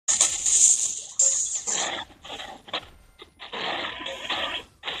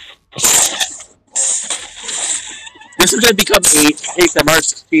This is gonna become a ASMR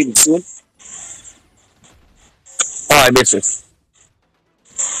stream soon. Oh, I missed it.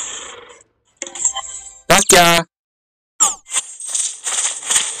 Gotcha.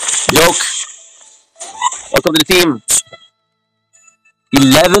 Joke. Welcome to the team.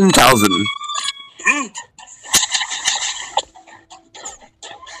 11,000.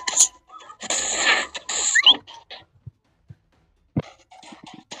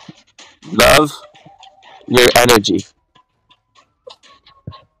 Love your energy.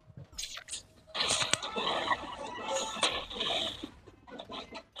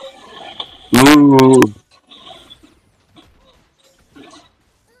 Ooh.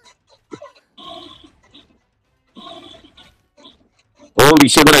 Holy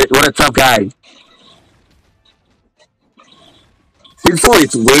shit, what a tough guy. His sword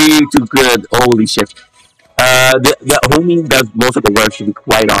is way too good. Holy shit. The homie does most of the work, to be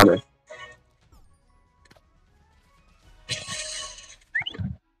quite honest.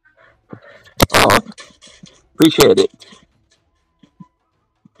 Oh, appreciate it.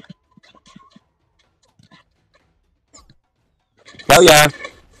 Hell yeah.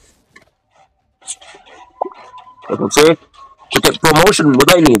 Okay. Okay, promotion, what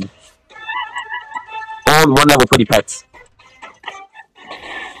do I need? On one level 20 pets.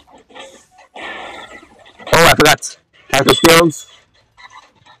 Oh, I forgot. Character skills.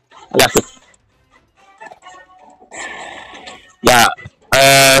 I got it. Yeah.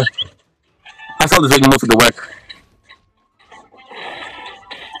 Uh, I saw this doing most of the work.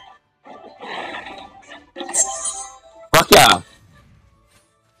 Fuck yeah.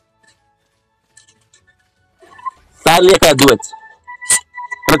 Sadly, I can't do it.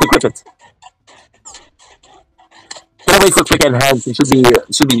 I have to equip it. Get away for quick enhance. It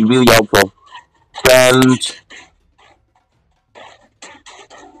should be really helpful. And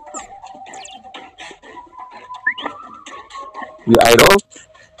the idol.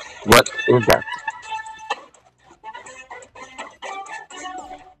 What is that?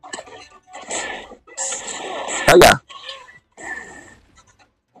 Oh yeah.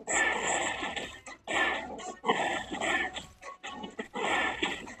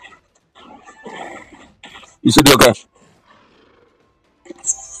 You should be okay.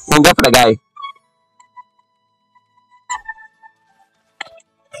 Don't go for the guy.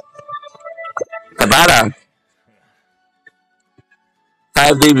 Tabata.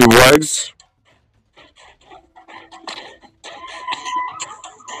 5-day rewards.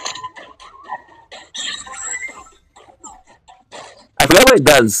 I forget what it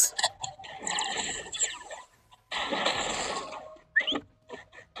does.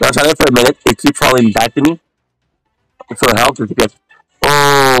 I was on it for a minute. It keeps falling back to me. So it helps because.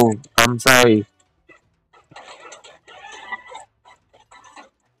 Oh, I'm sorry.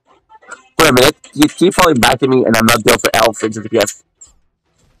 For a minute, it keeps falling back to me, and I'm not built for elf into DPS.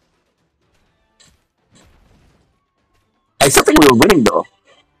 I still think we were winning though.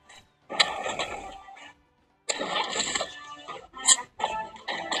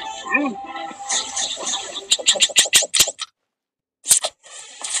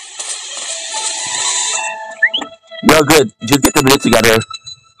 You're good. Just get the minute together.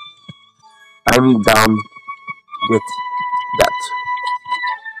 I'm down with that.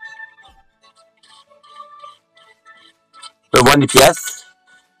 For 1 DPS,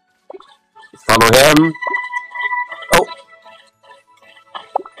 follow him. Oh,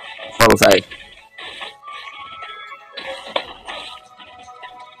 follow side.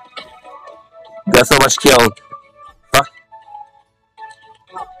 Got so much kill. Fuck.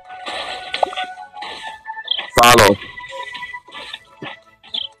 Follow.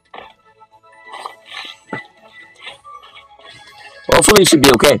 Hopefully, it should be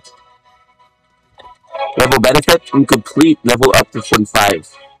okay. Level benefit incomplete. Level up to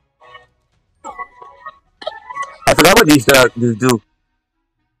 45. I forgot what these do.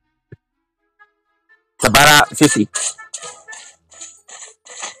 Tabara 50.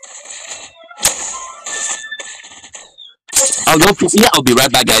 I'll go PC. I'll be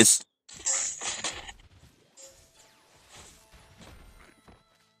right back, guys.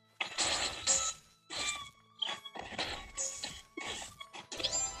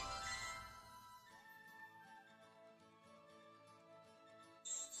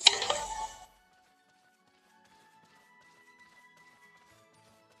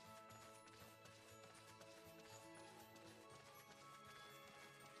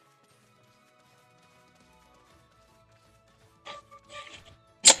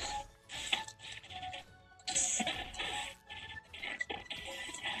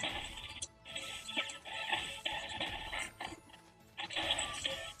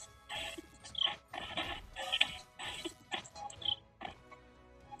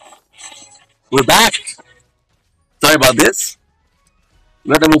 We're back. Sorry about this.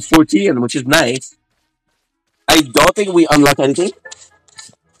 We're at level 14, which is nice. I don't think we unlock anything.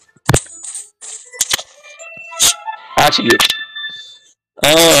 Actually,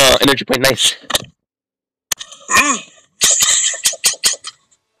 oh, energy point, nice.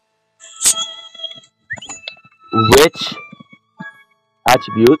 Which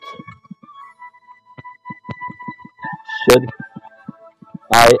attribute should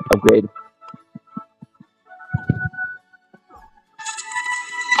I upgrade?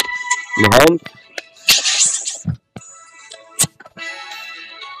 Enhance.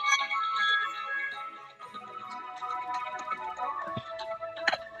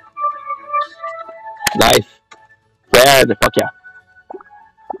 Nice. Yeah, the fuck yeah.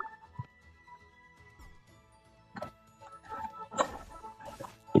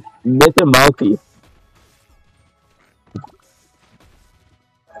 Mr. Mouthy.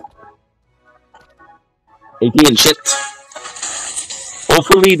 18, shit.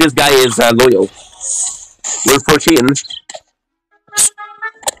 Hopefully this guy is loyal. We're 14.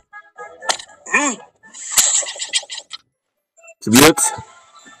 Tribute.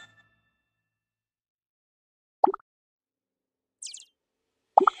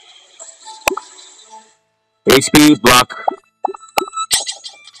 HP, block.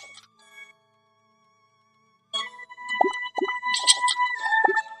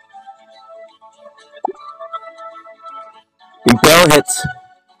 Impel hits.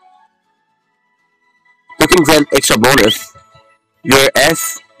 15% extra bonus. Your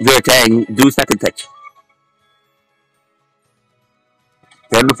S, your Tang, do second touch.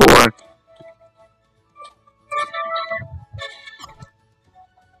 10 to 4.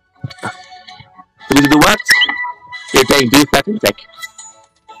 So we do what? Your Tang, do second touch.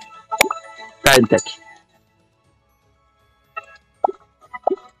 Second touch.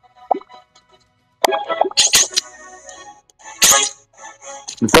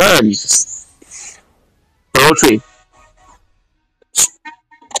 Confirmed. Poetry.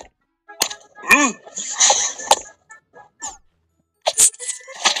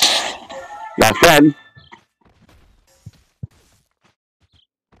 Last friend.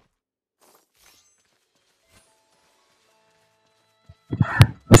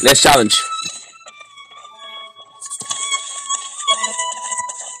 Let's challenge.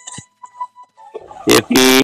 If he